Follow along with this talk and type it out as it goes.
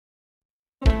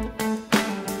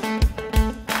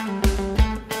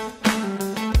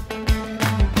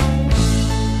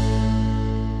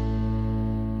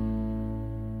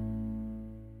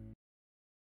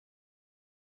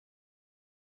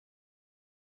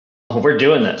We're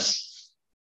doing this.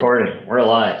 Recording. We're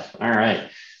alive. All right.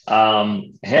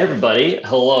 Hey everybody.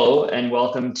 Hello and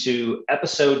welcome to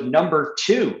episode number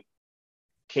 2.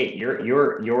 Kate,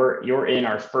 you're in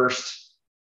our first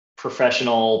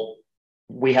professional.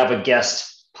 We have a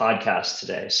guest podcast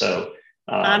today, so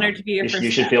Honored to be your first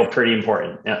you should guest. feel pretty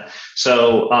important. Yeah.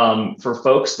 So for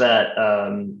folks that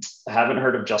haven't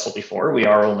heard of Justle before, we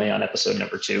are only on episode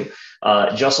number 2.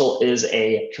 Justle is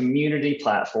a community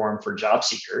platform for job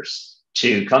seekers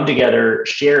to come together,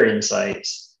 share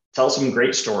insights, tell some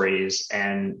great stories,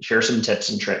 and share some tips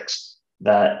and tricks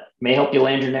that may help you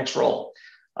land your next role.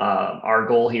 Our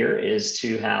goal here is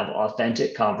to have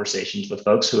authentic conversations with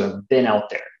folks who have been out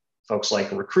there, folks like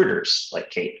recruiters like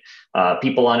Kate,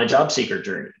 people on a job seeker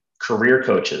journey, career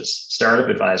coaches, startup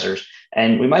advisors,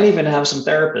 and we might even have some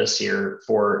therapists here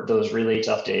for those really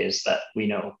tough days that we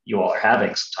know you all are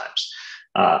having sometimes.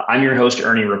 I'm your host,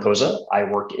 Ernie Raposa. I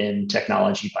work in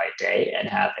technology by day and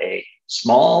have a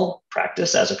small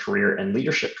practice as a career and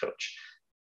leadership coach.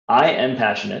 I am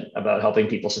passionate about helping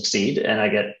people succeed, and I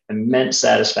get immense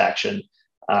satisfaction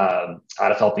out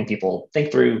of helping people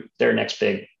think through their next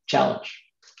big challenge.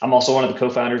 I'm also one of the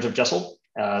co-founders of Justle,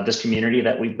 this community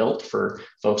that we built for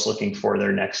folks looking for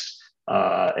their next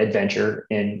adventure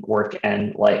in work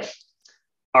and life.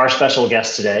 Our special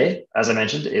guest today, as I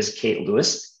mentioned, is Kate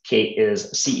Lewis. Kate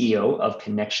is CEO of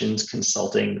Connections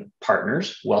Consulting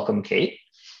Partners. Welcome, Kate.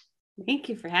 Thank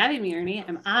you for having me, Ernie.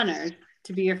 I'm honored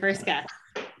to be your first guest.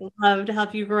 I'd love to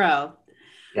help you grow.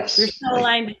 Yes. We're so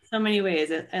aligned in so many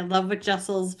ways. I love what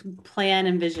Justle's plan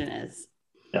and vision is.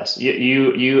 Yes,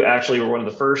 you actually were one of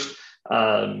the first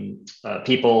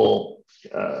people,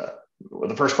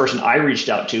 the first person I reached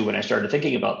out to when I started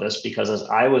thinking about this, because as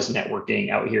I was networking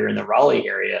out here in the Raleigh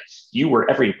area, you were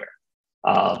everywhere.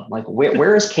 Like,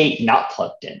 where is Kate not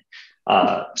plugged in?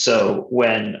 So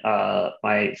when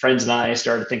my friends and I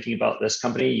started thinking about this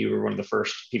company, you were one of the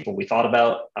first people we thought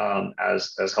about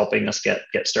as helping us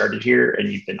get started here,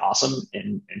 and you've been awesome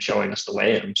in showing us the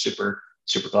way. And I'm super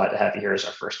glad to have you here as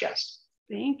our first guest.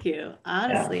 Thank you.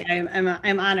 Honestly, yeah.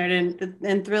 I'm honored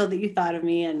and thrilled that you thought of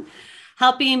me, and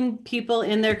helping people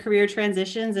in their career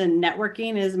transitions and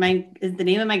networking is the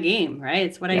name of my game, right?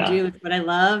 It's what I do, it's what I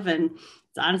love, and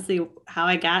it's honestly how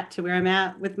I got to where I'm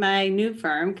at with my new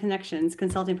firm, Connections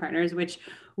Consulting Partners, which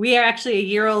we are actually a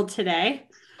year old today.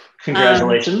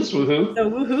 Congratulations. Woohoo. So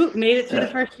woohoo, made it through the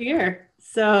first year.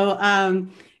 So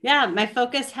yeah, my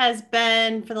focus has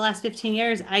been for the last 15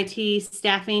 years, IT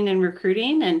staffing and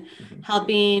recruiting, and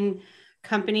helping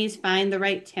companies find the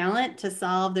right talent to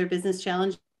solve their business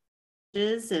challenges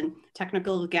and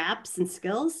technical gaps and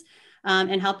skills.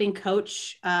 And helping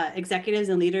coach executives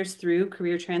and leaders through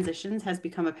career transitions has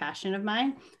become a passion of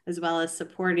mine, as well as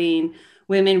supporting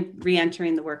women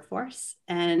re-entering the workforce.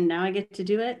 And now I get to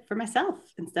do it for myself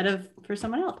instead of for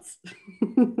someone else.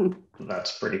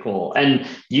 That's pretty cool. And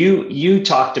you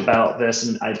talked about this,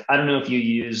 and I don't know if you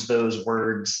use those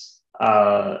words.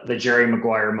 The Jerry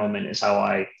Maguire moment is how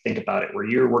I think about it, where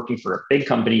you're working for a big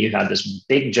company, you had this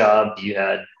big job, you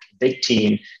had a big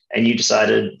team, and you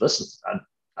decided, listen,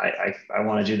 I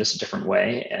want to do this a different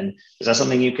way. And is that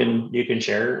something you can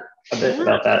share a bit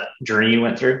about that journey you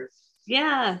went through?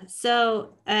 Yeah.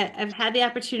 So I've had the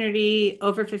opportunity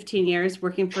over 15 years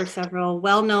working for several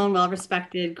well-known,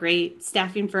 well-respected, great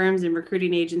staffing firms and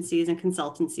recruiting agencies and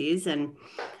consultancies. And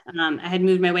I had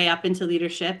moved my way up into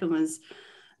leadership and was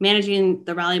managing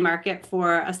the Raleigh market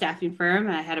for a staffing firm.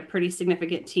 I had a pretty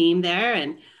significant team there,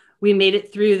 and we made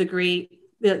it through the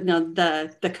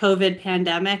COVID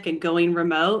pandemic and going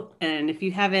remote. And if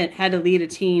you haven't had to lead a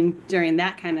team during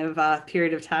that kind of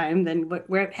period of time, then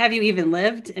where have you even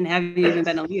lived, and have you even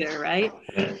been a leader, right?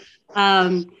 There's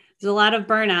a lot of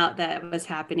burnout that was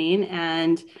happening.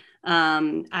 And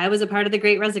I was a part of the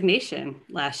Great Resignation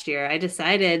last year. I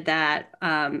decided that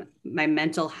my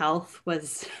mental health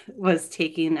was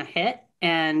taking a hit,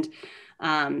 and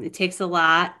it takes a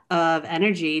lot of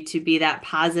energy to be that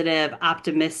positive,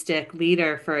 optimistic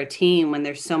leader for a team when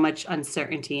there's so much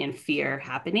uncertainty and fear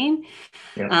happening.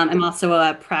 Yeah. I'm also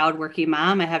a proud working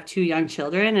mom. I have 2 young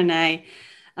children, and I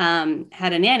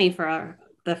had a nanny for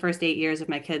the first 8 years of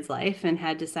my kid's life, and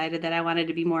had decided that I wanted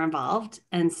to be more involved.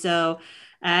 And so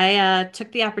I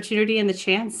took the opportunity and the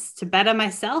chance to bet on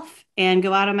myself and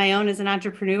go out on my own as an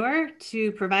entrepreneur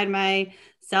to provide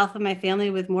myself and my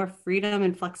family with more freedom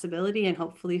and flexibility and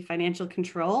hopefully financial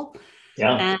control.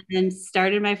 Yeah. And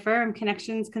started my firm,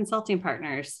 Connections Consulting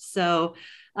Partners. So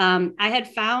I had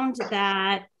found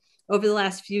that over the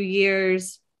last few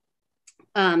years,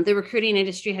 the recruiting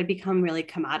industry had become really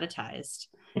commoditized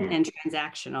and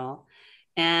transactional.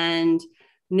 And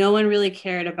no one really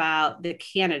cared about the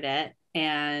candidate,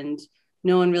 and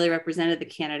no one really represented the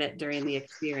candidate during the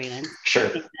experience.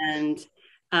 Sure.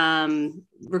 And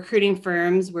recruiting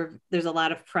firms there's a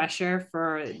lot of pressure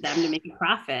for them to make a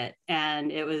profit.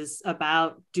 And it was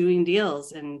about doing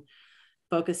deals and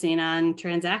focusing on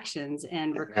transactions.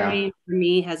 And recruiting for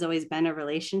me has always been a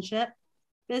relationship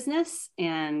business.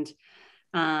 And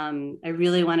I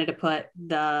really wanted to put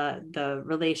the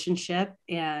relationship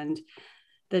and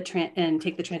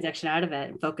take the transaction out of it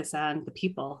and focus on the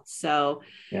people. So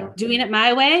doing it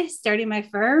my way, starting my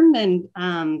firm, and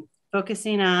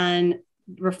focusing on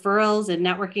referrals and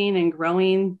networking and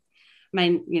growing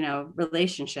my,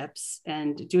 relationships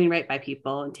and doing right by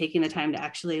people and taking the time to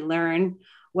actually learn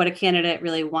what a candidate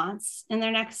really wants in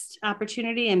their next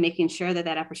opportunity and making sure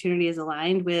that opportunity is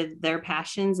aligned with their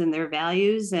passions and their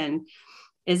values and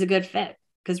is a good fit.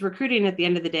 Because recruiting at the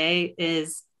end of the day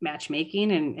is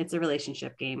matchmaking, and it's a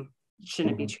relationship game. It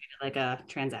shouldn't be treated like a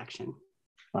transaction.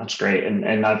 That's great.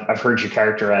 And I've heard you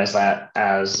characterize that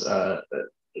as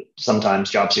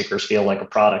sometimes job seekers feel like a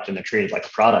product and they're treated like a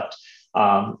product.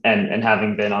 And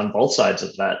having been on both sides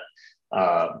of that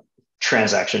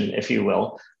transaction, if you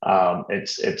will,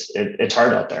 it's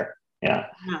hard out there. Yeah.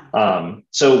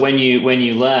 So when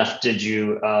you left, did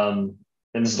you,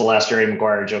 and this is the last Jerry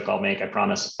Maguire joke I'll make, I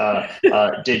promise.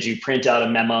 Did you print out a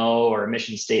memo or a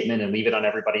mission statement and leave it on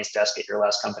everybody's desk at your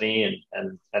last company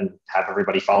and have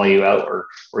everybody follow you out, or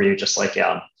were you just like,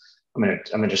 I'm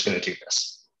just gonna do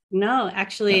this? No,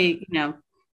 actually, you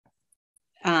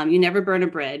never burn a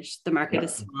bridge. The market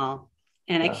is small,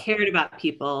 and I cared about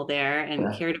people there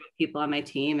and cared about people on my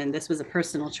team, and this was a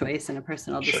personal choice and a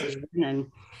personal decision. And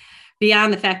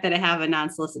beyond the fact that I have a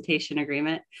non-solicitation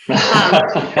agreement, I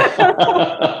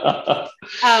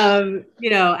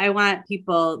want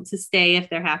people to stay if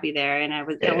they're happy there. And I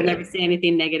will never say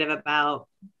anything negative about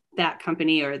that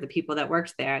company or the people that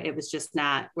worked there. It was just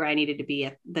not where I needed to be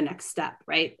at the next step.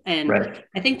 Right. And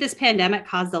I think this pandemic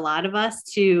caused a lot of us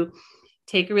to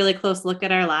take a really close look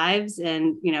at our lives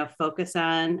and, focus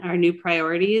on our new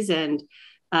priorities and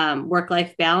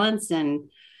work-life balance. And,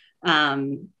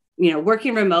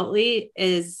 working remotely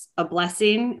is a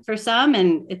blessing for some,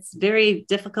 and it's very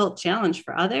difficult challenge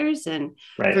for others. And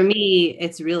for me,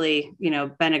 it's really,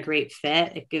 been a great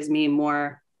fit. It gives me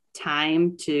more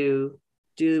time to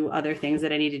do other things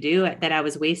that I need to do that I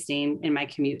was wasting in my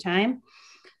commute time.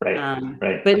 But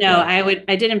no,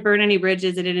 I didn't burn any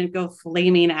bridges. I didn't go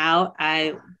flaming out.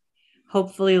 I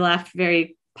hopefully left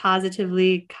very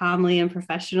positively, calmly, and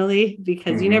professionally,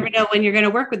 because you never know when you're going to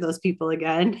work with those people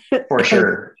again. For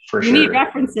sure. You need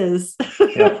references.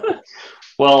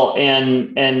 Well,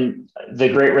 and the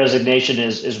Great Resignation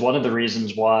is one of the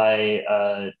reasons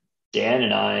why Dan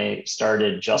and I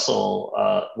started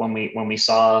Justle. When we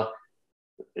saw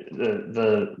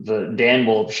the Dan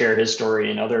will share his story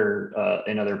in other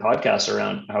podcasts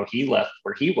around how he left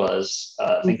where he was,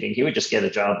 thinking he would just get a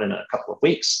job in a couple of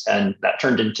weeks, and that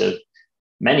turned into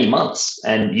many months.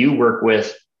 And you work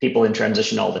with people in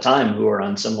transition all the time who are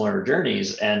on similar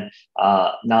journeys, and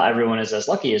not everyone is as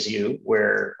lucky as you,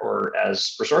 or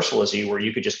as resourceful as you, where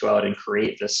you could just go out and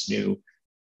create this new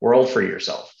world for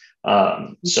yourself.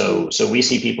 So we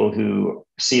see people who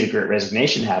see the Great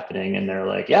Resignation happening and they're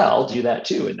like, yeah, I'll do that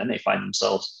too. And then they find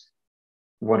themselves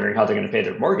wondering how they're going to pay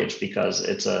their mortgage, because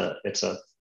it's a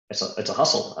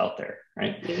hustle out there.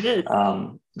 Right. It is.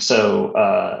 So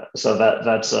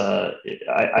that's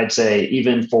I'd say,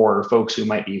 even for folks who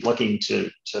might be looking to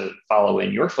follow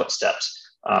in your footsteps,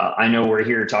 I know we're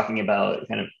here talking about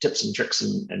kind of tips and tricks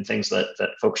and things that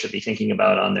folks should be thinking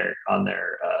about on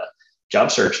their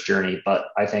job search journey. But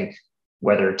I think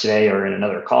whether today or in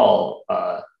another call,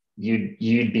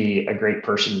 you'd be a great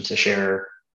person to share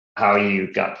how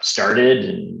you got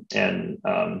started and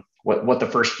what the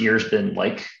first year's been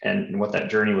like, and what that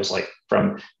journey was like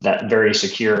from that very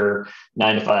secure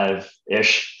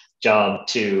 9-to-5-ish job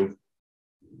to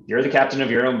you're the captain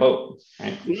of your own boat.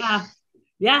 Right?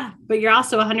 Yeah. But you're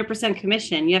also 100%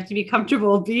 commission. You have to be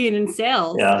comfortable being in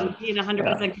sales and being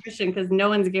 100% commission, because no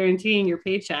one's guaranteeing your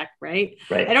paycheck. Right.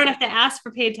 I don't have to ask for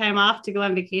paid time off to go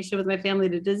on vacation with my family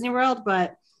to Disney World,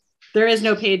 but there is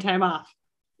no paid time off,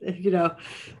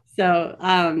 So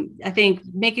I think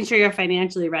making sure you're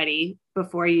financially ready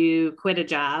before you quit a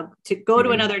job to go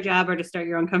to another job or to start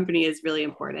your own company is really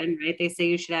important, right? They say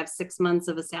you should have 6 months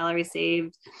of a salary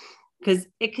saved, because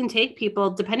it can take people,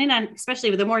 depending on,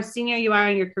 especially the more senior you are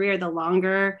in your career, the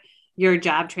longer your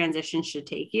job transition should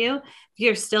take you. If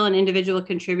you're still an individual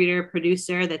contributor,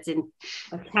 producer that's in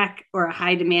a tech or a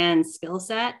high demand skill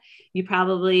set, you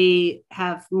probably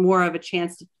have more of a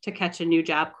chance to catch a new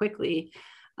job quickly.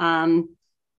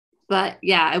 But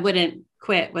yeah, I wouldn't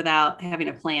quit without having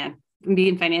a plan and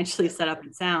being financially set up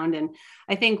and sound. And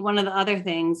I think one of the other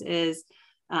things is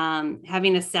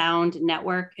having a sound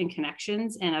network and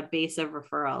connections and a base of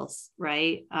referrals,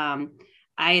 right?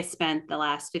 I spent the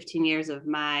last 15 years of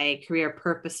my career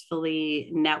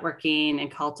purposefully networking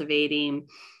and cultivating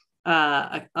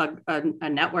a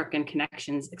network and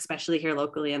connections, especially here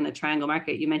locally in the Triangle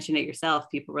market. You mentioned it yourself.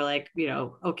 People were like,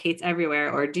 oh, Kate's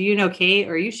everywhere, or do you know Kate,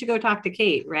 or you should go talk to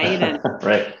Kate, right? And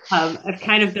right. I've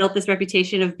kind of built this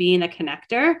reputation of being a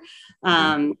connector,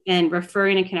 and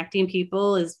referring and connecting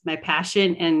people is my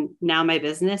passion and now my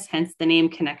business, hence the name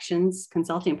Connections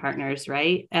Consulting Partners,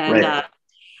 right? And right.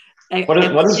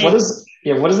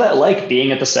 What is that like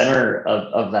being at the center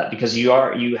of that? Because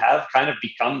you have kind of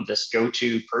become this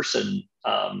go-to person.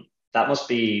 That must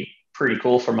be pretty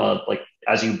cool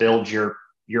as you build your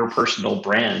personal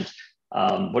brand.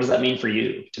 What does that mean for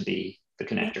you to be the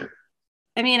connector?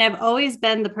 I mean, I've always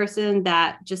been the person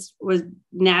that just was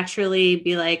naturally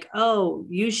be like, oh,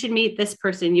 you should meet this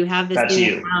person. You have this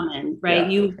thing in common,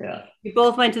 right? You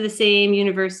both went to the same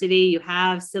university. You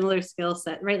have similar skill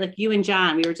set, right? Like you and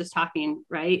John, we were just talking,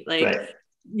 right?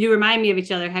 You remind me of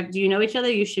each other. Do you know each other?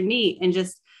 You should meet. And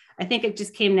I think it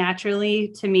just came naturally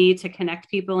to me to connect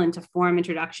people and to form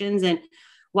introductions. And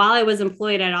while I was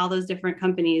employed at all those different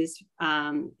companies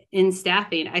in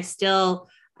staffing, I still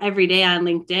every day on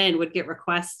LinkedIn would get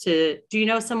requests do you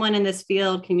know someone in this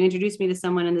field? Can you introduce me to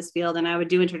someone in this field? And I would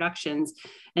do introductions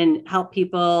and help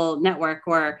people network,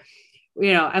 or,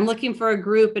 I'm looking for a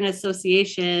group and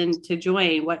association to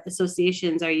join. What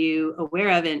associations are you aware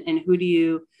of? And who do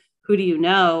you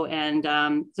know? And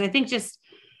so I think just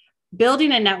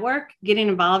building a network, getting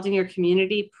involved in your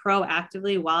community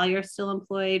proactively while you're still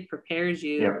employed prepares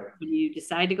you when you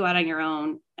decide to go out on your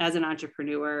own as an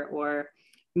entrepreneur or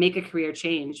make a career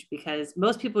change, because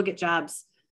most people get jobs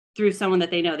through someone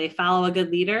that they know. They follow a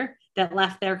good leader that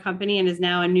left their company and is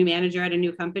now a new manager at a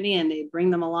new company, and they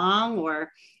bring them along, or,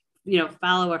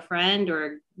 follow a friend,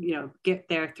 or, get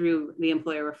there through the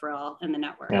employer referral and the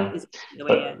network is the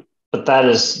way in. But that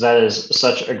is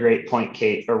such a great point,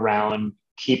 Kate, around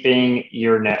keeping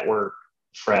your network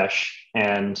fresh.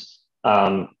 And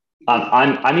I'm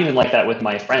even like that with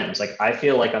my friends. Like, I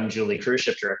feel like I'm Julie cruise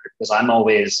ship director because I'm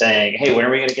always saying, hey, when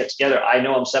are we going to get together? I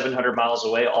know I'm 700 miles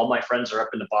away. All my friends are up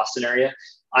in the Boston area.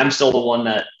 I'm still the one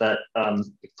that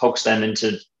pokes them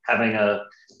into having a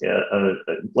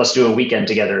let's do a weekend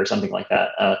together or something like that.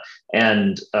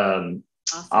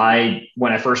 Awesome.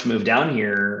 When I first moved down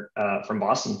here from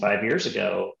Boston 5 years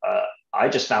ago, I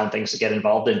just found things to get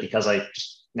involved in because I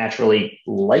just naturally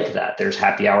like that. There's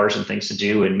happy hours and things to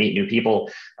do and meet new people.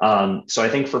 So I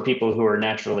think for people who are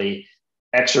naturally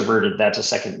extroverted, that's a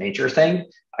second nature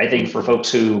thing. I think for folks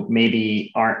who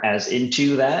maybe aren't as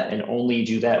into that and only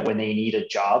do that when they need a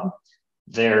job,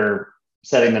 they're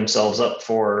setting themselves up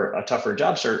for a tougher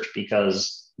job search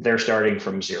because they're starting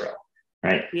from zero,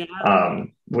 right? Yeah.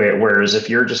 Whereas if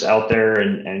you're just out there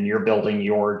and you're building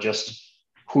just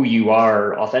who you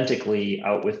are authentically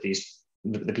out with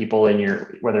the people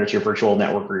in whether it's your virtual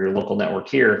network or your local network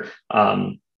here,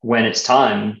 when it's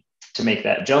time to make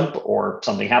that jump or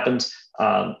something happens,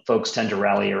 folks tend to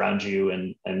rally around you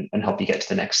and help you get to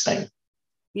the next thing.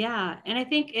 Yeah. And I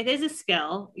think it is a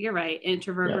skill. You're right.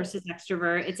 Introvert versus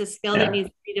extrovert. It's a skill that needs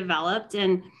to be developed.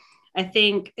 And I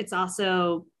think it's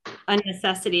also a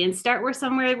necessity, and start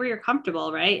somewhere where you're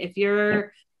comfortable, right? If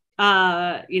you're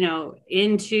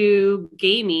into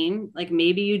gaming, like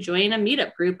maybe you join a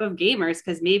meetup group of gamers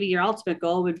because maybe your ultimate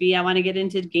goal would be, I want to get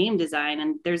into game design,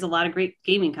 and there's a lot of great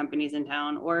gaming companies in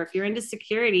town. Or if you're into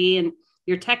security and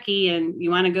you're techie and you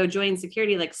want to go join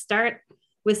security, like start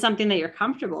with something that you're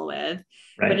comfortable with.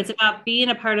 Right. But it's about being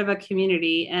a part of a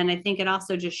community. And I think it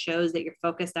also just shows that you're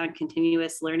focused on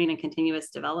continuous learning and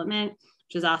continuous development,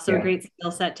 which is also a great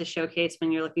skill set to showcase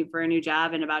when you're looking for a new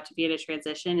job and about to be in a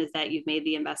transition, is that you've made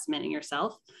the investment in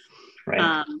yourself.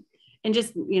 Right. And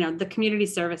just, the community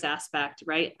service aspect,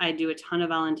 right? I do a ton of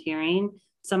volunteering.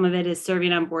 Some of it is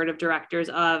serving on board of directors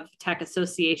of tech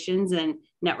associations and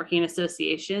networking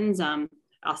associations.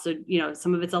 Also,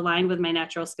 some of it's aligned with my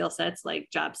natural skill sets, like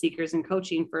job seekers and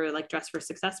coaching for like Dress for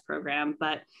Success program.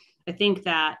 But I think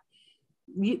that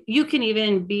you can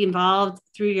even be involved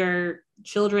through your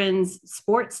children's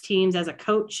sports teams as a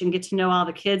coach and get to know all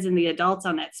the kids, and the adults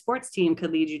on that sports team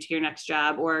could lead you to your next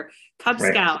job, or Cub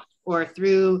Scout, or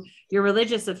through your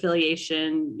religious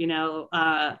affiliation,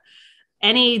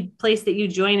 any place that you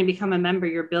join and become a member,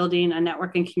 you're building a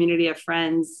networking community of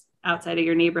friends outside of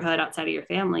your neighborhood, outside of your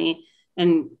family.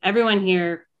 And everyone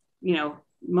here,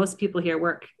 most people here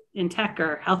work in tech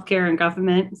or healthcare and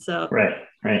government. So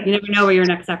Right. You never know where your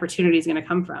next opportunity is going to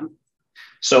come from.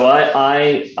 So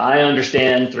I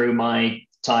understand through my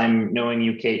time knowing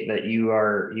you, Kate, that you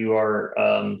are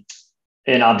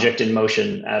an object in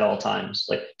motion at all times.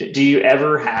 Like, do you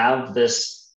ever have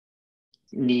this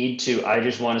need to, I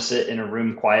just want to sit in a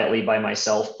room quietly by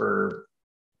myself for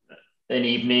an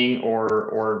evening,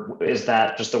 or is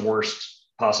that just the worst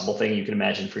possible thing you can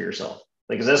imagine for yourself?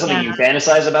 Like, is that something you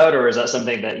fantasize about, or is that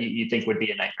something that you think would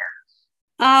be a nightmare?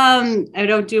 I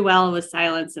don't do well with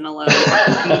silence and alone.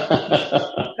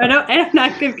 I'm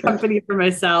not good company for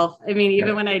myself. I mean,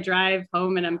 even when I drive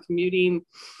home and I'm commuting,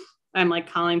 I'm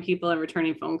like calling people and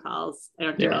returning phone calls. I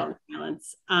don't do well with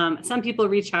silence. Some people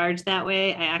recharge that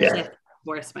way. I actually have to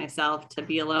force myself to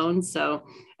be alone. So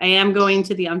I am going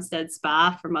to the Umstead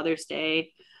Spa for Mother's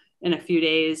Day in a few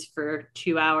days for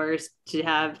 2 hours to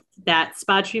have that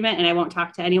spa treatment, and I won't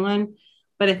talk to anyone.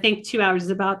 But I think 2 hours is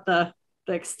about the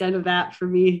extent of that for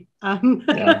me.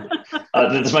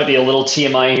 This might be a little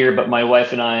TMI here, but my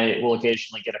wife and I will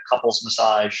occasionally get a couples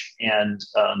massage, and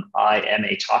I am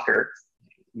a talker.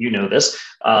 You know this.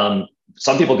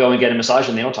 Some people go and get a massage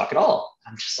and they don't talk at all.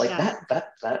 I'm just like,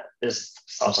 that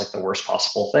sounds like the worst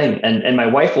possible thing. And my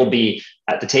wife will be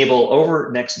at the table over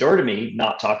next door to me,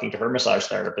 not talking to her massage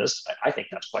therapist. I think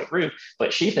that's quite rude,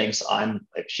 but she thinks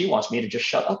she wants me to just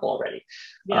shut up already.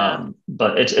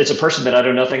 But it's a person that I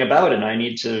know nothing about, and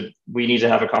we need to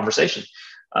have a conversation.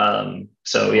 Actually,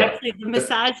 the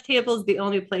massage table is the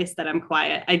only place that I'm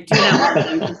quiet. I do not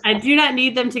want them. I do not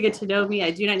need them to get to know me.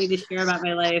 I do not need to share about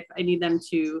my life. I need them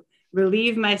to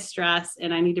relieve my stress,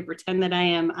 and I need to pretend that I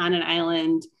am on an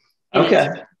island. And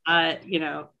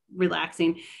it's,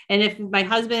 relaxing. And if my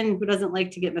husband, who doesn't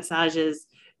like to get massages,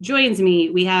 joins me,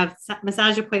 we have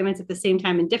massage appointments at the same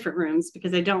time in different rooms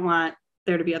because I don't want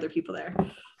there to be other people there.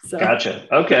 So. Gotcha.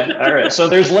 Okay. All right. So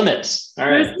there's limits. All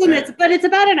right. There's limits, but it's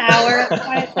about an hour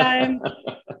quiet time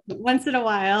once in a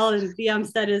while. And the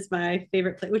Umstead is my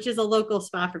favorite place, which is a local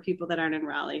spa for people that aren't in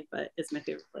Raleigh, but it's my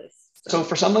favorite place. So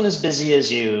for someone as busy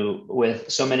as you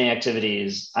with so many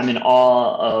activities, I'm in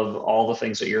awe of all the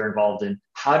things that you're involved in.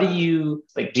 How do you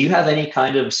do you have any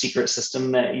kind of secret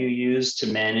system that you use to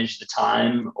manage the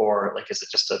time, or is it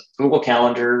just a Google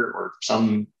Calendar or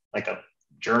some a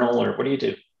journal, or what do you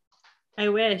do? I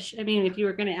wish. I mean, if you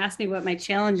were going to ask me what my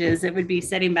challenge is, it would be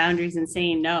setting boundaries and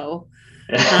saying no.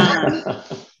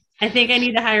 I think I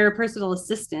need to hire a personal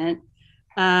assistant.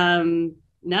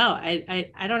 No,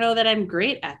 I don't know that I'm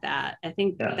great at that. I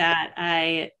think that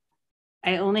I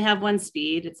only have one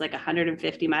speed. It's like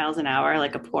 150 miles an hour,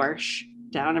 like a Porsche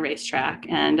down a racetrack.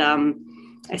 And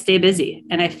I stay busy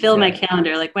and I fill my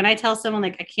calendar. Like when I tell someone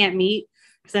I can't meet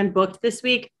because I'm booked this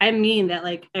week, I mean that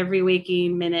every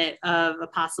waking minute of a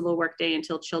possible work day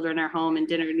until children are home and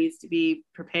dinner needs to be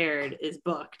prepared is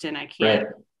booked, and I can't.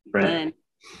 Right.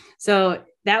 So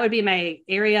that would be my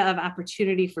area of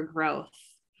opportunity for growth.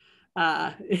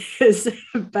 Is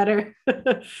better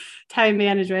time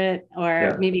management,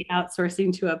 or maybe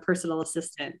outsourcing to a personal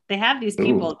assistant. They have these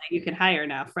people that you can hire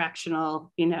now,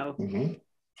 fractional,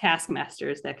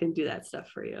 taskmasters that can do that stuff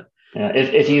for you. Yeah,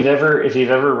 if you've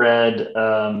ever read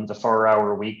the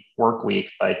 4-Hour Work Week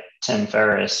by Tim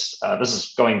Ferriss, this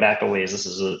is going back a ways. This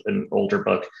is an older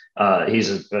book.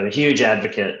 He's a huge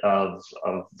advocate of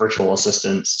virtual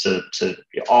assistants to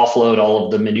offload all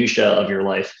of the minutia of your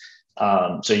life,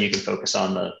 so you can focus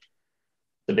on the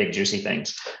big juicy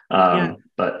things.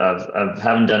 But I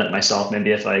haven't done it myself.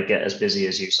 Maybe if I get as busy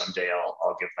as you someday,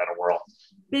 I'll give that a whirl.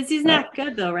 Busy's not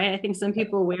good though, right? I think some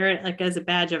people wear it as a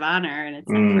badge of honor, and it's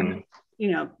not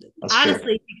for,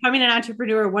 honestly, true. Becoming an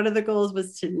entrepreneur, one of the goals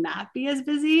was to not be as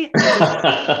busy.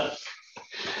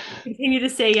 Continue to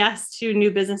say yes to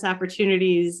new business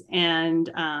opportunities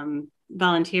and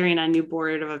volunteering on new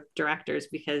board of directors,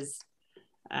 because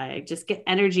I just get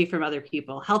energy from other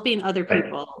people. Helping other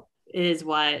people is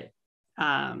what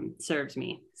serves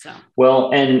me. So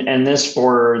well, and this,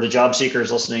 for the job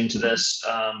seekers listening to this,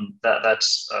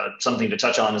 that's something to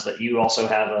touch on, is that you also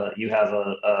have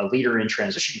a leader in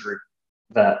transition group.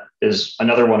 That is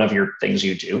another one of your things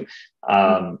you do.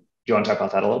 Do you want to talk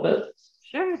about that a little bit?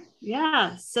 Sure.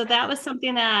 Yeah. So that was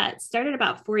something that started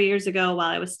about 4 years ago while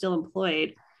I was still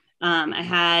employed. I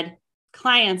had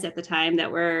clients at the time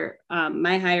that were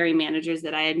my hiring managers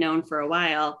that I had known for a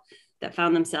while, that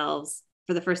found themselves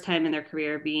for the first time in their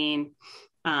career being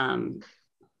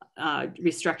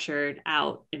restructured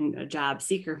out in a job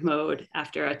seeker mode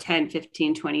after a 10,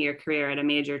 15, 20-year career at a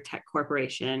major tech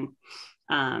corporation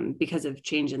because of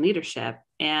change in leadership.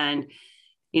 And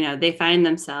they find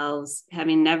themselves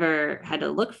having never had to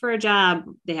look for a job.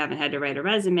 They haven't had to write a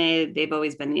resume. They've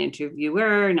always been the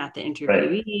interviewer, not the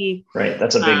interviewee. Right.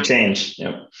 That's a big change.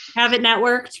 Yep. Haven't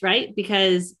networked, right?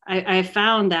 Because I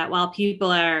found that while people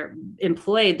are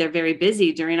employed, they're very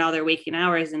busy during all their waking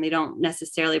hours, and they don't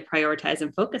necessarily prioritize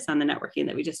and focus on the networking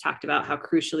that we just talked about, how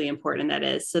crucially important that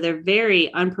is. So they're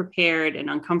very unprepared and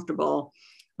uncomfortable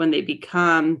when they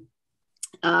become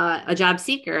a job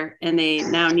seeker and they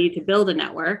now need to build a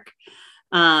network.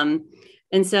 And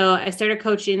so I started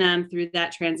coaching them through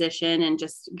that transition and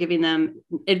just giving them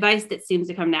advice that seems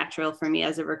to come natural for me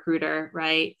as a recruiter,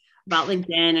 right? About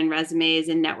LinkedIn and resumes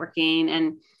and networking.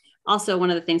 And also one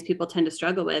of the things people tend to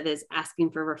struggle with is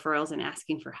asking for referrals and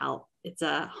asking for help. It's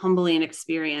a humbling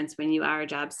experience when you are a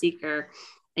job seeker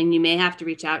and you may have to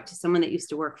reach out to someone that used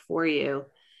to work for you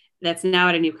that's now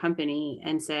at a new company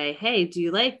and say, hey, do you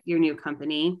like your new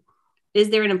company? Is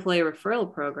there an employee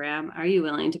referral program? Are you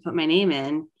willing to put my name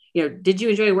in? Did you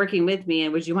enjoy working with me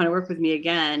and would you want to work with me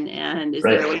again? And is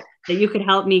there a way that you could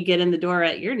help me get in the door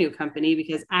at your new company?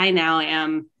 Because I now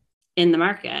am in the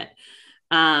market.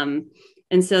 And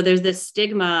so there's this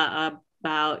stigma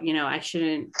about, I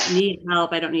shouldn't need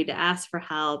help. I don't need to ask for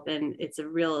help. And it's a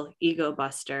real ego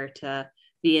buster to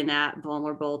be in that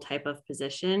vulnerable type of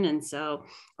position. And so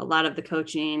a lot of the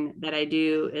coaching that I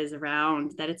do is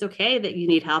around that it's okay that you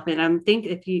need help. And I think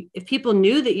if people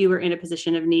knew that you were in a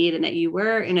position of need and that you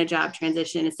were in a job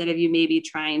transition, instead of you maybe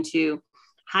trying to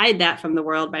hide that from the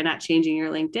world by not changing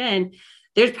your LinkedIn,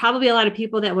 there's probably a lot of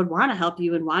people that would want to help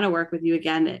you and want to work with you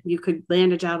again, that you could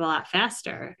land a job a lot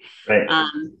faster. Right.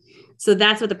 So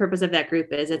that's what the purpose of that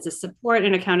group is. It's a support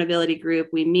and accountability group.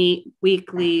 We meet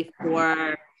weekly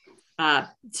for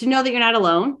to know that you're not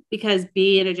alone, because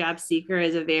being a job seeker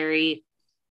is a very,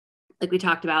 like we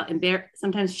talked about,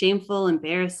 sometimes shameful,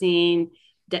 embarrassing,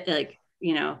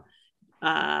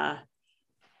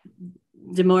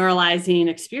 demoralizing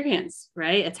experience,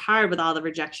 right? It's hard with all the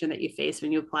rejection that you face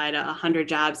when you apply to 100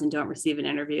 jobs and don't receive an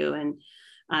interview,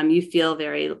 and you feel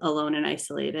very alone and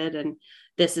isolated. And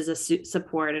this is a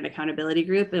support and accountability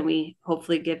group, and we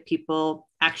hopefully give people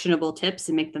actionable tips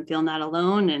and make them feel not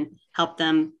alone and help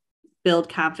them build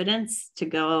confidence to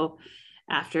go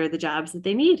after the jobs that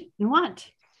they need and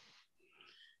want.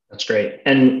 That's great.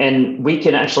 And we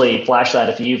can actually flash that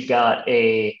if you've got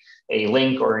a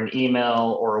link or an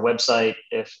email or a website.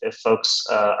 If folks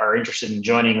are interested in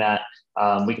joining that,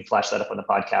 we can flash that up on the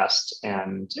podcast.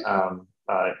 And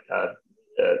I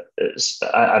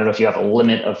don't know if you have a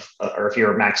limit or if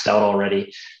you're maxed out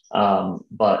already,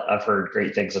 but I've heard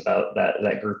great things about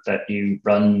that group that you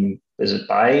run. Is it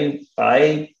by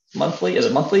monthly? Is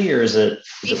it monthly or is it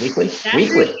weekly?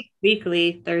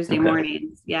 Weekly, Thursday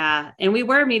mornings. Yeah. And we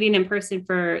were meeting in person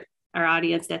for our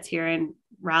audience that's here in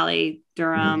Raleigh,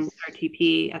 Durham,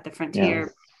 RTP at the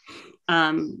Frontier.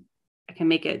 Yeah. I can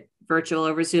make it virtual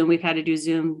over Zoom. We've had to do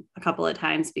Zoom a couple of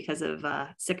times because of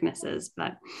sicknesses,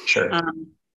 but sure.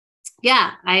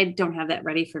 Yeah, I don't have that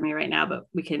ready for me right now, but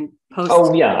we can post.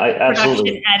 Oh yeah,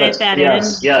 absolutely. Edit that in.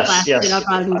 Yes. It up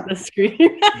on the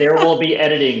screen. There will be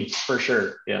editing for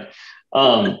sure. Yeah.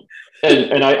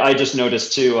 And I just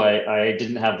noticed too, I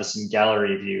didn't have this in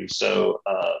gallery view. So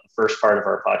the first part of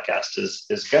our podcast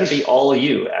is going to be all of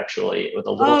you actually, with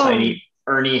a little tiny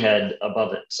Ernie head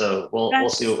above it. So we'll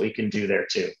see what we can do there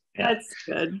too. Yeah. That's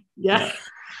good. Yeah.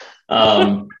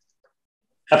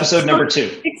 Episode number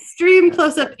 2. Extreme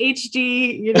close-up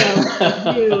HD,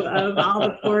 view of all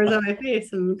the pores on my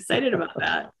face. I'm excited about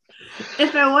that.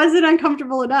 If I wasn't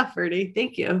uncomfortable enough, Ernie,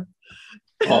 thank you.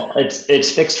 Well,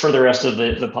 it's fixed for the rest of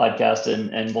the podcast,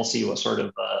 and we'll see what sort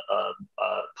of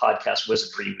podcast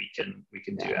wizardry we can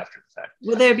do after the fact.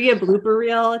 Will there be a blooper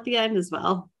reel at the end as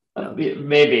well?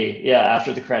 Maybe, yeah,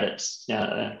 after the credits.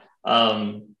 Yeah.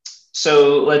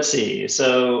 So let's see.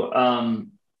 So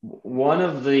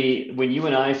when you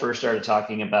and I first started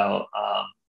talking about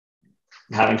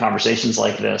having conversations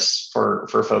like this for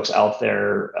folks out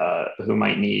there who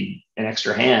might need an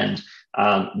extra hand,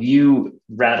 you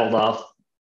rattled off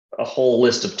a whole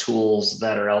list of tools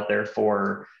that are out there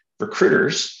for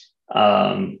recruiters.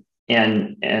 And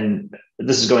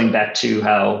this is going back to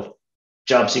how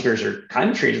job seekers are kind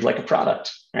of treated like a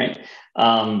product, right?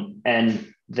 And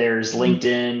there's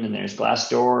LinkedIn and there's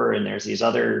Glassdoor and there's these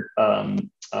other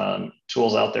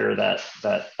tools out there that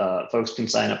folks can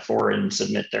sign up for and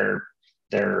submit their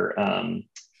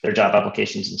job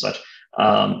applications and such.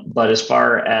 But as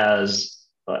far as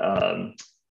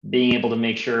being able to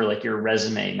make sure like your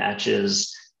resume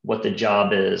matches what the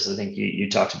job is, I think you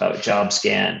talked about Job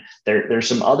Scan. There's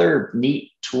some other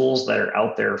neat tools that are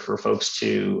out there for folks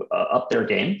to up their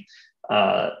game.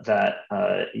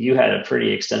 that you had a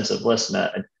pretty extensive list, and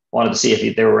I wanted to see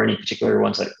if there were any particular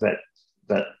ones that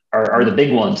are the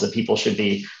big ones that people should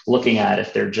be looking at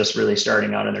if they're just really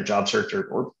starting out in their job search,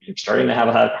 or starting to have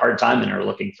a hard time and are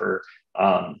looking for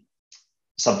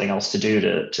something else to do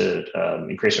to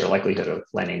increase their likelihood of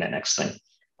landing that next thing.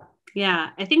 Yeah,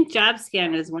 I think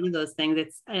JobScan is one of those things.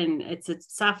 It's a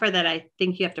software that I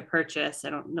think you have to purchase. I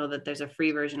don't know that there's a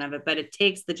free version of it, but it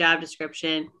takes the job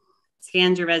description,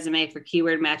 scans your resume for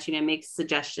keyword matching, and makes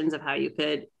suggestions of how you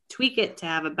could tweak it to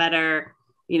have a better,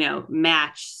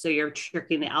 match. So you're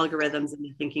tricking the algorithms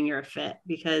into thinking you're a fit.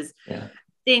 Because I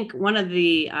think one of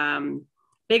the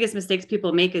biggest mistakes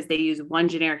people make is they use one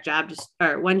generic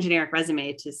one generic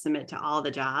resume to submit to all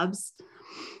the jobs.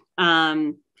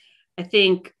 I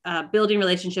think building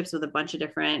relationships with a bunch of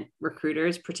different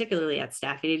recruiters, particularly at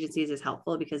staffing agencies, is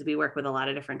helpful because we work with a lot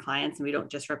of different clients and we don't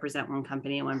just represent one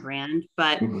company and one brand.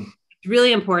 But it's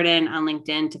really important on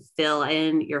LinkedIn to fill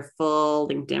in your full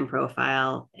LinkedIn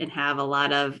profile and have a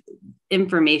lot of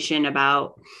information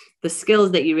about the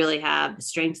skills that you really have, the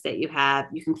strengths that you have.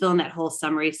 You can fill in that whole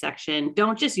summary section.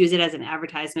 Don't just use it as an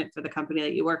advertisement for the company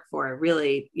that you work for.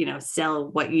 Really, sell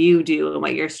what you do and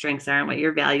what your strengths are and what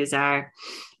your values are,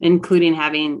 including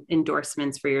having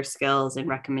endorsements for your skills and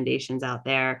recommendations out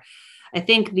there. I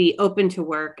think the open to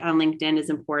work on LinkedIn is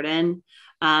important.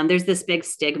 There's this big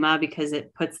stigma because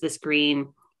it puts this green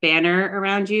banner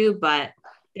around you, but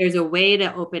there's a way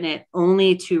to open it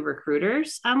only to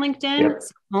recruiters on LinkedIn. Yep.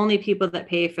 So only people that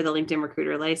pay for the LinkedIn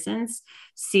recruiter license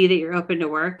see that you're open to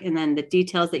work. And then the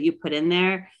details that you put in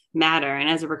there matter. And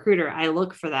as a recruiter, I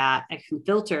look for that. I can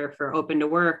filter for open to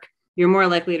work. You're more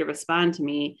likely to respond to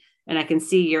me. And I can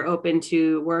see you're open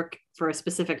to work for a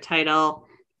specific title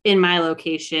in my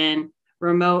location,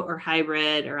 remote or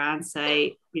hybrid or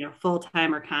on-site,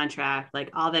 full-time or contract, like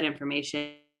all that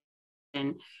information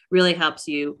really helps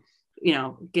you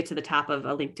get to the top of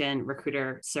a LinkedIn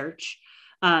recruiter search.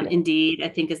 Indeed, I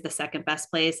think is the second best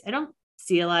place. I don't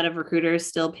see a lot of recruiters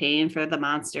still paying for the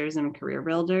monsters and career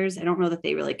builders. I don't know that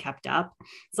they really kept up.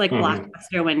 It's like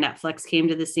Blockbuster when Netflix came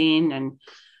to the scene, and,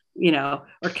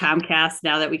 or Comcast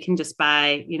now that we can just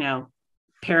buy,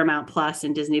 Paramount Plus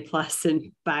and Disney Plus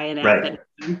and buy an app.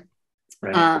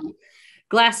 Right.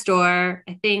 Glassdoor,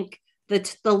 I think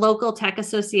the local tech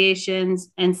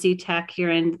associations, NC Tech here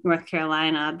in North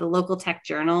Carolina, the local tech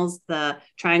journals, the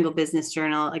Triangle Business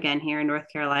Journal, again, here in North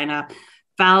Carolina,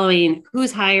 following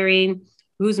who's hiring,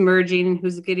 who's merging,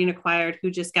 who's getting acquired,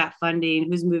 who just got funding,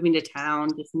 who's moving to town,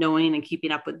 just knowing and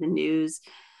keeping up with the news,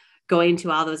 going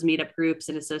to all those meetup groups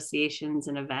and associations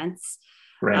and events.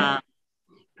 Right.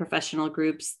 Professional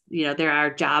groups, there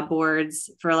are job boards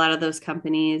for a lot of those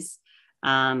companies.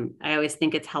 I always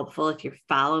think it's helpful if you're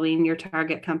following your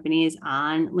target companies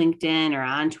on LinkedIn or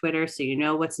on Twitter, so you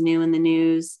know what's new in the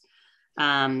news.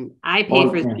 I pay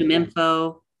for Zoom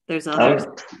Info. There's others,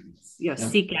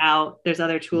 Seek Out. There's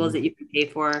other tools that you can pay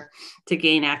for to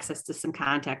gain access to some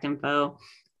contact info,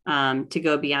 to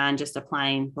go beyond just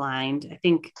applying blind. I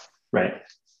think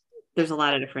there's a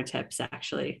lot of different tips,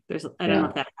 actually. I don't know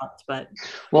if that helps, but.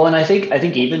 Well, and I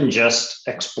think even just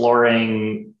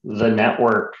exploring the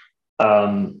network.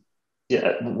 One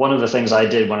of the things I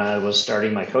did when I was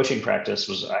starting my coaching practice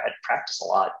was I had practiced a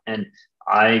lot, and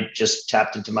I just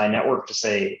tapped into my network to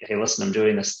say, hey, listen, I'm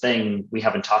doing this thing. We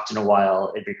haven't talked in a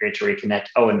while. It'd be great to reconnect.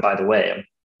 Oh, and by the way,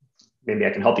 maybe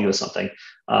I can help you with something.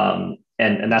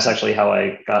 And that's actually how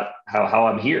I got how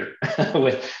I'm here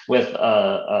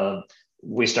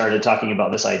we started talking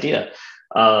about this idea.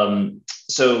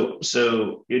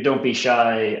 So you don't be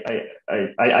shy.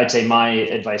 I'd say my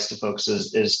advice to folks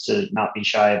is to not be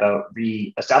shy about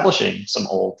reestablishing some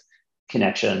old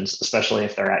connections, especially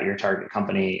if they're at your target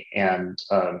company. And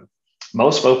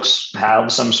most folks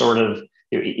have some sort of,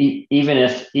 even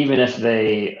if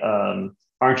they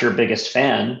aren't your biggest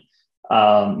fan,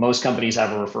 most companies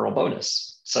have a referral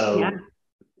bonus. So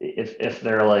if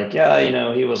they're like,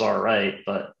 he was all right,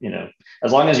 but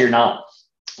as long as you're not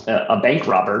a bank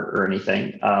robber or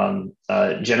anything,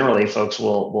 generally folks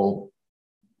will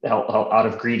help out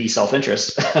of greedy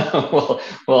self-interest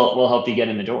will help you get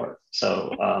in the door.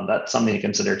 So that's something to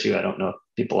consider too. I don't know if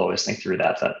people always think through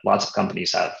that lots of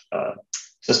companies have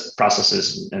just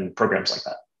processes and programs like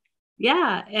that.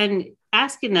 Yeah. And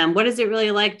asking them, what is it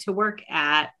really like to work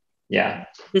at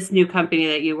this new company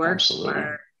that you work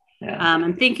for? Yeah.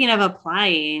 I'm thinking of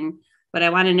applying, but I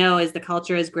want to know, is the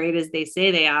culture as great as they say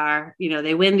they are?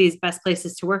 They win these best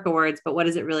places to work awards, but what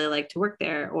is it really like to work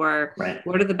there? Or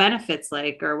what are the benefits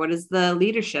like? Or what is the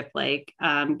leadership like?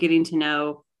 Getting to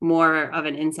know more of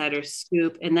an insider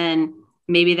scoop. And then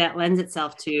maybe that lends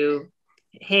itself to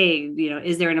hey,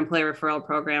 is there an employer referral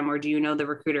program, or do you know the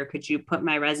recruiter? Could you put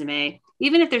my resume,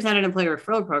 even if there's not an employer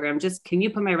referral program, just can you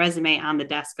put my resume on the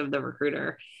desk of the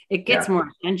recruiter? It gets more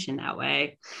attention that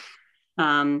way.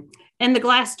 And the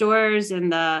glass doors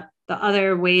and the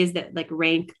other ways that like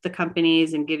rank the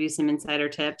companies and give you some insider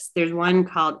tips. There's one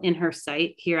called In Her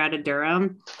Sight here out of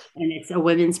Durham, and it's a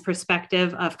women's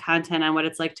perspective of content on what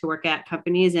it's like to work at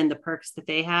companies and the perks that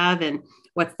they have, and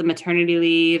what's the maternity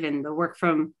leave and the work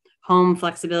from home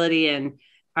flexibility, and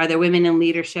are there women in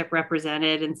leadership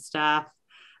represented and stuff.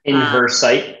 In Her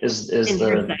Sight is In the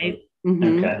Her Sight.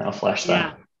 Mm-hmm. Okay, I'll flash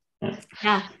that.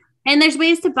 Yeah. And there's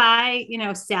ways to buy,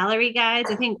 salary guides.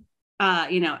 I think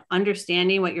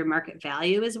understanding what your market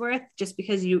value is worth, just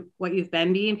because what you've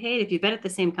been being paid. If you've been at the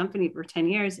same company for 10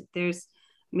 years, there's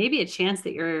maybe a chance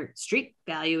that your street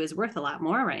value is worth a lot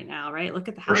more right now, right? Look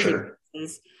at the housing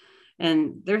prices,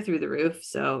 and they're through the roof.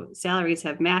 So salaries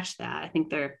have matched that. I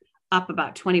think they're up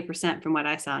about 20% from what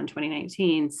I saw in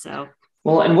 2019. So,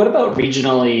 well, and what about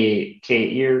regionally,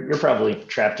 Kate? You're probably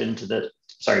tapped into this,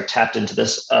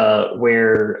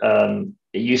 where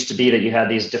it used to be that you had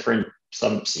these different,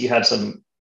 you had some,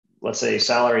 let's say,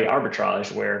 salary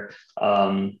arbitrage, where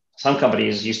some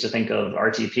companies used to think of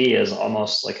RTP as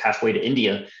almost like halfway to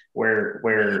India, where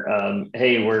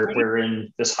hey, we're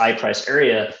in this high price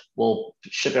area, we'll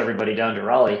ship everybody down to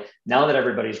Raleigh. Now that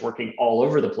everybody's working all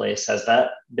over the place, has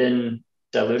that been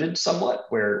diluted somewhat,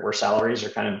 where salaries are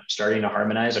kind of starting to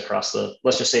harmonize across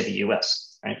let's just say the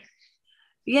US, right?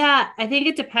 Yeah, I think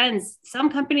it depends.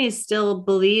 Some companies still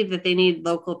believe that they need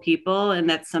local people and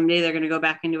that someday they're going to go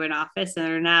back into an office, and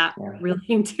they're not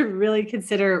willing to really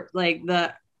consider like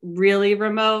the really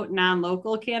remote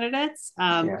non-local candidates.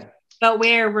 But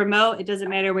where remote, it doesn't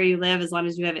matter where you live, as long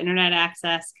as you have internet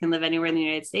access, can live anywhere in the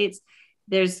United States.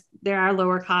 There are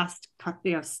lower cost,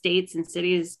 states and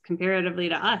cities comparatively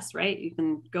to us, right? You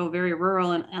can go very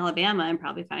rural in Alabama and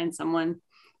probably find someone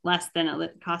less than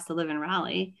it costs to live in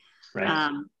Raleigh. Right.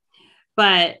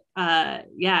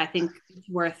 I think it's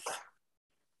worth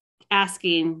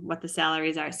asking what the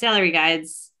salaries are. Salary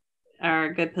guides are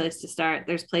a good place to start.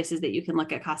 There's places that you can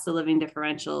look at cost of living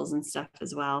differentials and stuff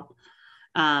as well.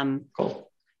 Cool.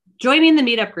 Joining the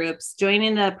meetup groups,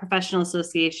 joining the professional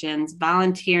associations,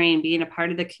 volunteering, being a part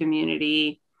of the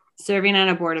community, serving on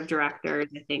a board of directors,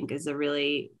 I think is a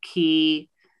really key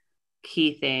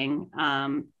thing,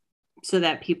 so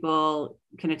that people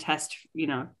can attest,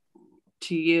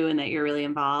 to you, and that you're really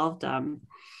involved, and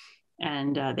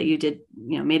that you did,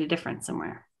 made a difference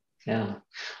somewhere. Yeah.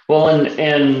 Well,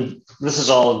 and this is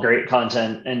all great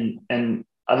content, and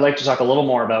I'd like to talk a little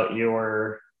more about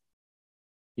your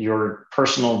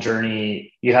personal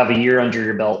journey. You have a year under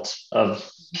your belt of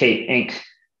Kate Inc.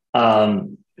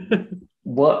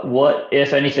 What,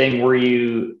 if anything, were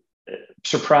you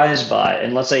surprised by?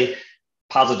 And let's say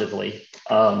positively,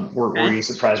 were you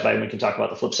surprised by? And we can talk about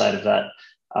the flip side of that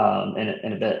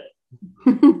in a bit.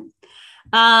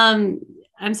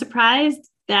 I'm surprised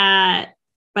that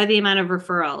by the amount of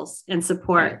referrals and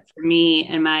support for me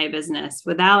and my business,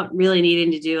 without really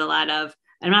needing to do a lot of,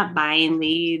 I'm not buying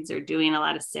leads or doing a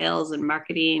lot of sales and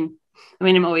marketing. I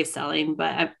mean, I'm always selling,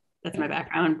 but that's my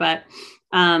background, but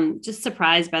just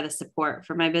surprised by the support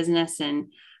for my business,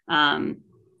 and that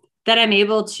I'm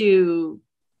able to,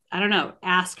 I don't know,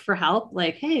 ask for help.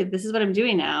 Like, hey, this is what I'm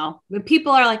doing now. But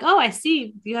people are like, oh, I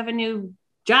see you have a new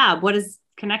job. What is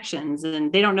connections?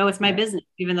 And they don't know it's my business,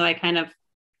 even though I kind of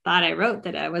thought I wrote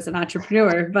that I was an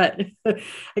entrepreneur, but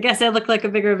I guess I look like a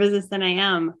bigger business than I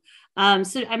am.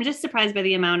 So I'm just surprised by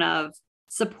the amount of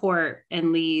support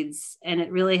and leads. And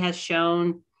it really has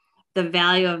shown the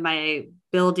value of my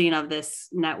building of this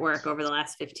network over the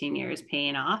last 15 years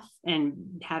paying off,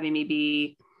 and having me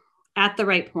be at the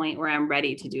right point where I'm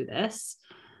ready to do this,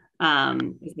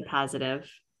 is the positive.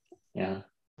 Yeah.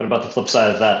 What about the flip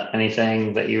side of that?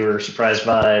 Anything that you were surprised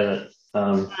by that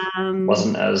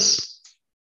wasn't as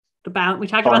we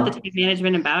talked about the time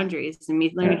management and boundaries, and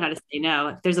me learning how to say no.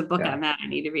 If there's a book on that, I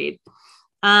need to read.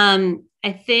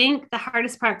 I think the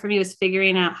hardest part for me was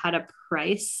figuring out how to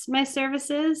price my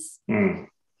services.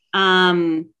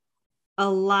 A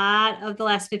lot of the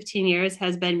last 15 years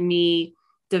has been me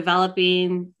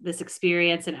developing this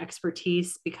experience and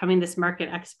expertise, becoming this market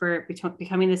expert,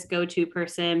 becoming this go-to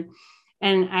person.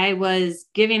 And I was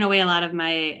giving away a lot of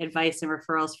my advice and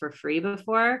referrals for free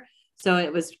before. So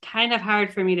it was kind of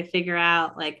hard for me to figure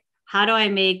out, like, how do I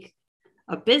make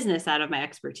a business out of my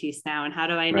expertise now? And how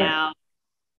do I now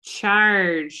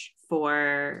charge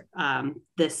for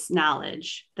this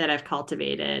knowledge that I've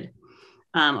cultivated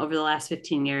over the last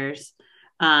 15 years?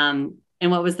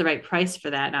 and what was the right price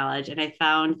for that knowledge. And I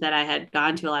found that I had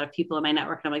gone to a lot of people in my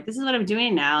network, and I'm like, this is what I'm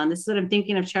doing now, and this is what I'm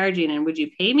thinking of charging, and would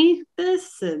you pay me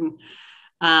this? And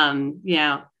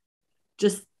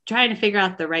just trying to figure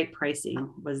out the right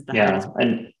pricing was the hardest part.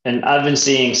 And I've been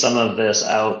seeing some of this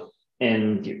out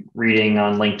in reading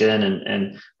on LinkedIn,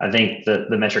 and I think the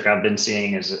metric I've been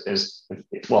seeing is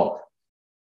well,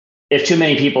 if too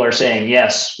many people are saying,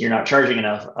 yes, you're not charging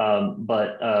enough,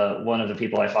 but one of the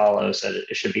people I follow said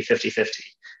it should be 50-50.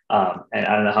 And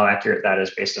I don't know how accurate that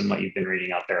is based on what you've been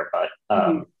reading out there, but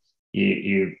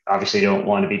you obviously don't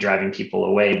want to be driving people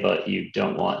away, but you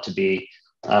don't want to be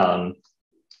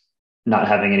not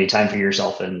having any time for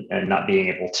yourself and not being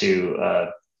able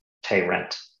to pay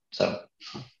rent. So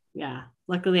yeah,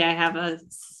 luckily I have a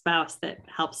spouse that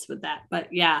helps with that, but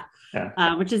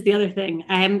which is the other thing.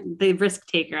 I am the risk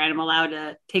taker, and I'm allowed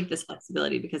to take this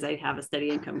flexibility because I have a steady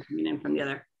income coming in from the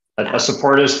other. A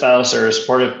supportive spouse or a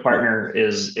supportive partner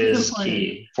is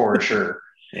key for sure.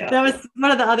 Yeah, that was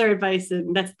one of the other advice,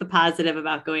 and that's the positive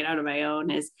about going out on my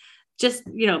own, is just,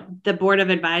 the board of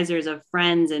advisors of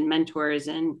friends and mentors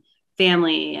and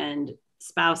family and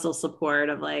spousal support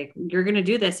of like, you're going to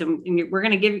do this, and I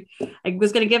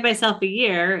was going to give myself a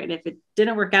year, and if it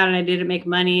didn't work out and I didn't make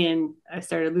money and I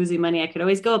started losing money, I could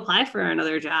always go apply for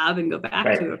another job and go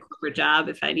back to a corporate job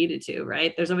if I needed to,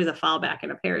 right? There's always a fallback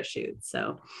and a parachute.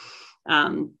 So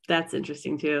that's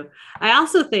interesting too. I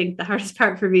also think the hardest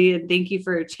part for me, and thank you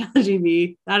for challenging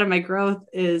me out of my growth,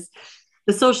 is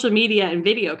the social media and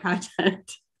video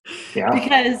content.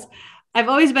 Because I've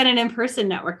always been an in-person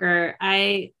networker.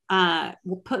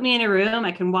 Put me in a room.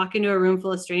 I can walk into a room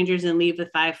full of strangers and leave with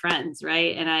 5 friends,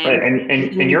 right?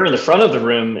 And you're in the front of the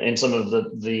room in some of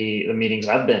the meetings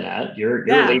I've been at. You're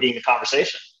leading the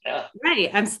conversation. Yeah, right.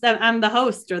 I'm the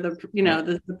host, or the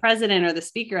president or the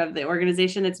speaker of the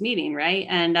organization that's meeting, right?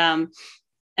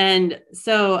 And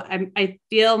so I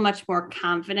feel much more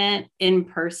confident in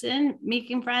person,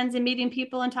 making friends and meeting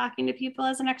people and talking to people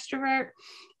as an extrovert.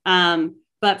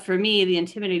 But for me, the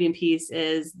intimidating piece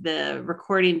is the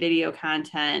recording video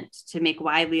content to make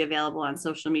widely available on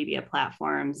social media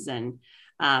platforms. And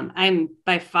I'm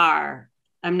far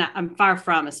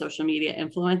from a social media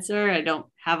influencer. I don't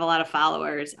have a lot of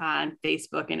followers on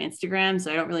Facebook and Instagram,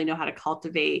 so I don't really know how to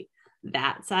cultivate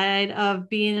that side of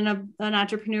being an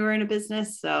entrepreneur in a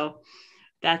business. So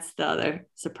that's the other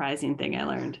surprising thing I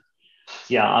learned.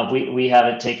 Yeah, we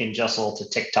haven't taken Justle to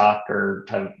TikTok, or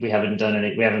we haven't done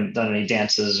any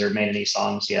dances or made any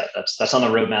songs yet. That's on the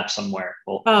roadmap somewhere.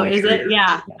 Is it?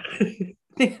 Yeah. I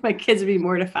think my kids would be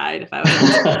mortified if I was.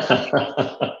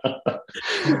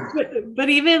 but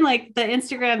even like the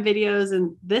Instagram videos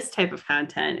and this type of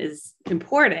content is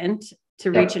important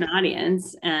to reach an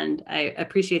audience, and I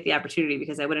appreciate the opportunity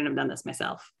because I wouldn't have done this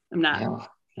myself. I'm not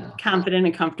confident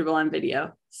and comfortable on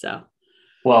video, so.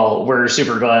 Well, we're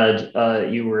super glad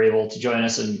you were able to join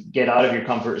us and get out of your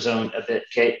comfort zone a bit,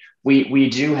 Kate.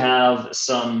 We do have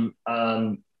some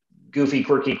goofy,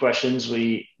 quirky questions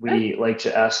we like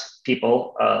to ask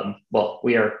people.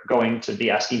 We are going to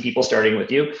be asking people, starting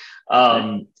with you.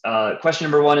 Question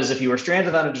number 1 is, if you were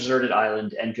stranded on a deserted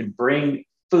island and could bring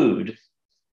food,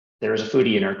 there is a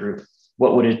foodie in our group,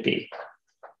 what would it be?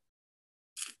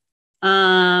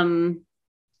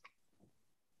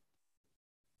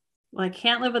 Well, I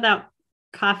can't live without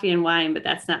coffee and wine, but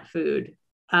that's not food.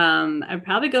 I'd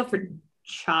probably go for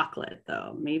chocolate,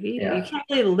 though. Maybe you can't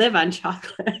really live on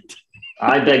chocolate.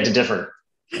 I beg to differ.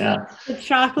 Yeah,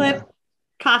 chocolate,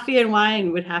 coffee, and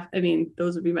wine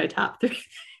those would be my top 3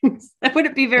 things. That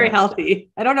wouldn't be very healthy.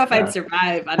 I don't know if I'd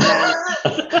survive on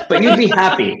that. But you'd be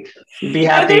happy. You'd be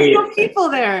happy. There's no people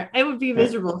there. It would be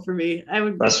miserable for me.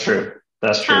 That's true.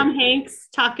 Tom Hanks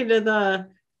talking to the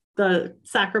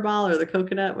soccer ball or the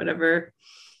coconut, whatever.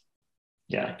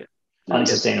 Yeah,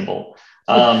 unsustainable.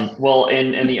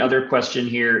 And the other question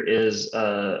here is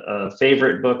a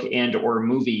favorite book and or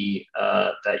movie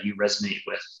that you resonate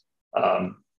with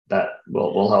that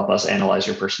will help us analyze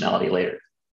your personality later.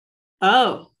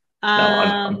 No,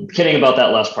 I'm kidding about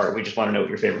that last part. We just want to know what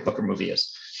your favorite book or movie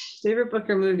is. Favorite book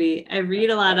or movie? I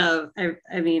read a lot of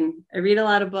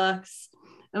books.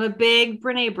 I'm a big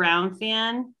Brene Brown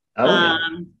fan.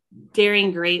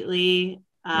 Daring Greatly.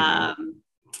 I'm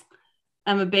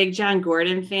a big John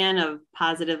Gordon fan of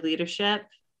positive leadership.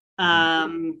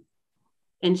 And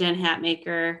Jen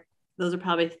Hatmaker. Those are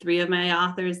probably 3 of my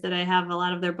authors that I have a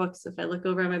lot of their books. If I look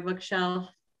over my bookshelf,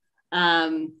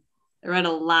 I read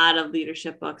a lot of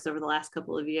leadership books over the last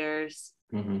couple of years.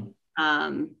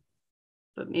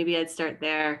 But maybe I'd start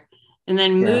there. And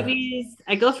then movies,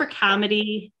 I go for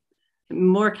comedy,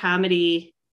 more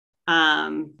comedy.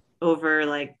 over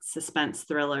like suspense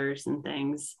thrillers and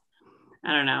things.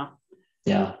 I don't know.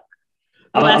 Yeah.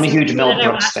 I'm a huge Mel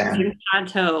Brooks fan.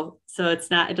 Encanto, so it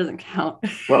doesn't count.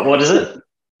 What is it?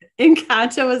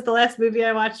 Encanto was the last movie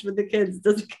I watched with the kids.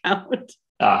 Doesn't count.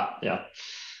 Yeah.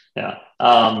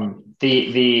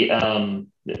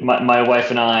 My wife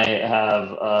and I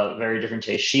have a very different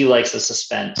taste. She likes the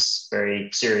suspense, very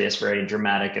serious, very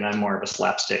dramatic, and I'm more of a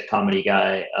slapstick comedy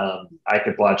guy. I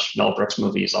could watch Mel Brooks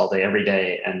movies all day, every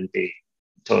day, and be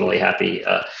totally happy.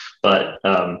 But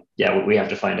we have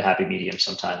to find a happy medium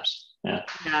sometimes.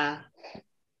 Yeah.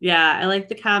 I like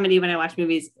the comedy when I watch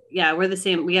movies. Yeah, we're the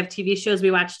same. We have TV shows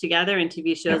we watch together and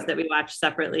TV shows that we watch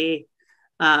separately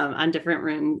on different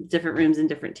rooms and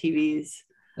different TVs.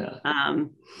 Yeah.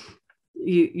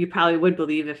 You probably would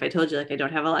believe if I told you like I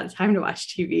don't have a lot of time to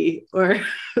watch TV or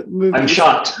movies. I'm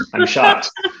shocked.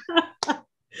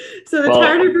 So it's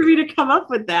harder for me to come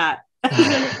up with that.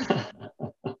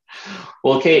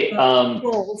 Well, Kate,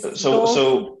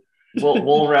 so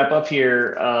we'll wrap up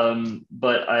here.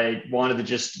 But I wanted to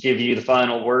just give you the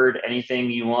final word. Anything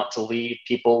you want to leave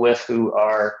people with who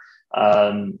are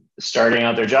starting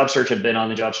out their job search, have been on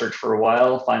the job search for a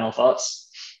while? Final thoughts?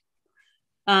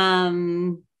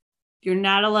 You're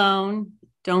not alone.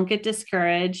 Don't get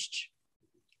discouraged.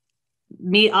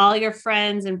 Meet all your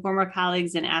friends and former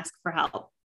colleagues and ask for help.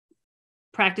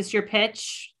 Practice your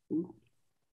pitch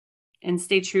and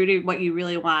stay true to what you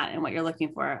really want and what you're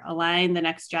looking for. Align the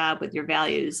next job with your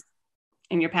values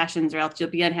and your passions, or else you'll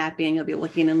be unhappy and you'll be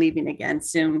looking and leaving again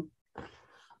soon.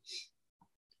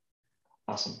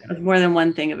 Awesome. That's more than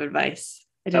one thing of advice.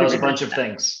 That was a bunch of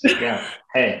things. Yeah.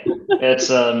 Hey, it's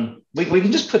we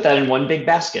can just put that in one big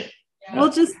basket. Well,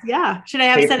 should I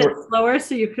have said it slower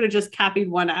so you could have just copied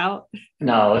one out?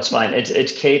 No, it's fine.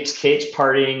 It's Kate's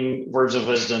parting words of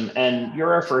wisdom, and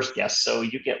you're our first guest, so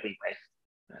you get leeway.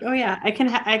 Oh yeah, I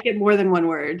get more than one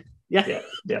word. Yeah.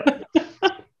 All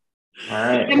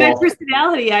right. And my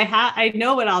personality, I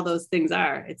know what all those things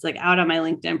are. It's like out on my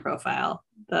LinkedIn profile.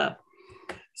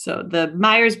 So the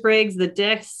Myers-Briggs, the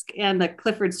DISC, and the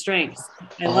Clifford Strengths.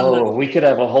 I love those. We could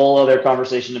have a whole other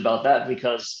conversation about that,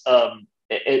 because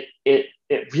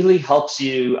it really helps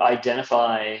you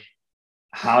identify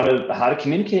how to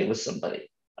communicate with somebody.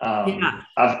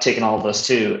 I've taken all of those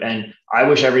too, and I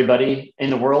wish everybody in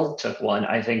the world took one.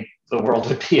 I think the world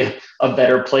would be a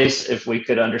better place if we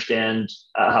could understand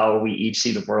how we each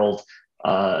see the world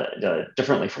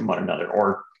differently from one another,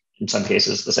 or in some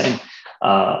cases the same.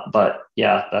 But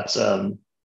yeah, that's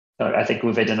I think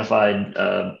we've identified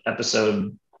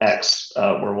episode X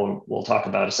where we'll talk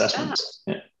about assessments.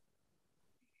 Yeah.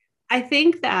 I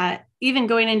think that even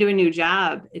going into a new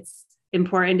job, it's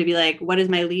important to be like, what is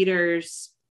my leader's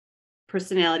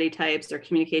personality types or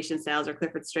communication styles or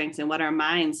Clifford strengths, and what are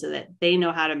mine, so that they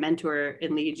know how to mentor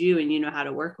and lead you, and you know how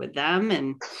to work with them.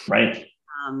 And right.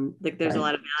 There's a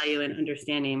lot of value in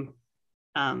understanding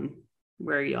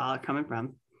where you all are coming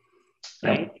from.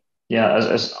 Right. Yeah.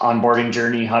 As onboarding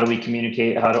journey, how do we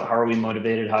communicate? How are we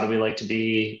motivated? How do we like to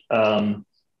be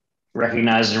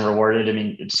recognized and rewarded? I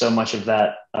mean, so much of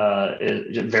that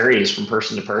it varies from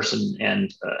person to person,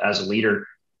 and as a leader,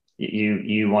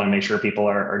 you want to make sure people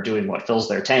are doing what fills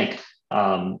their tank.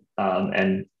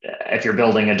 And if you're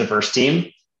building a diverse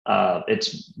team,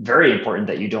 it's very important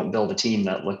that you don't build a team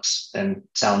that looks and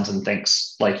sounds and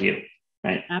thinks like you.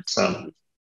 Right. Absolutely. So,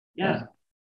 yeah.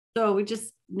 So we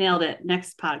just nailed it.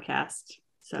 Next podcast.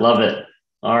 So. Love it.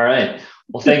 All right.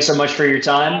 Well, thanks so much for your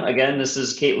time. Again, this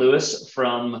is Kate Lewis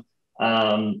from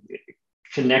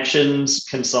Connections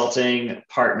Consulting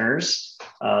Partners,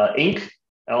 Inc.,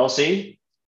 LLC.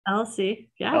 LLC,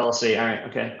 yeah. LLC, all right,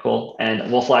 okay, cool.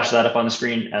 And we'll flash that up on the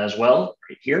screen as well,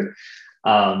 right here.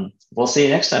 We'll see you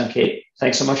next time, Kate.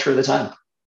 Thanks so much for the time.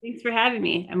 Thanks for having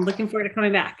me. I'm looking forward to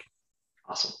coming back.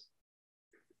 Awesome.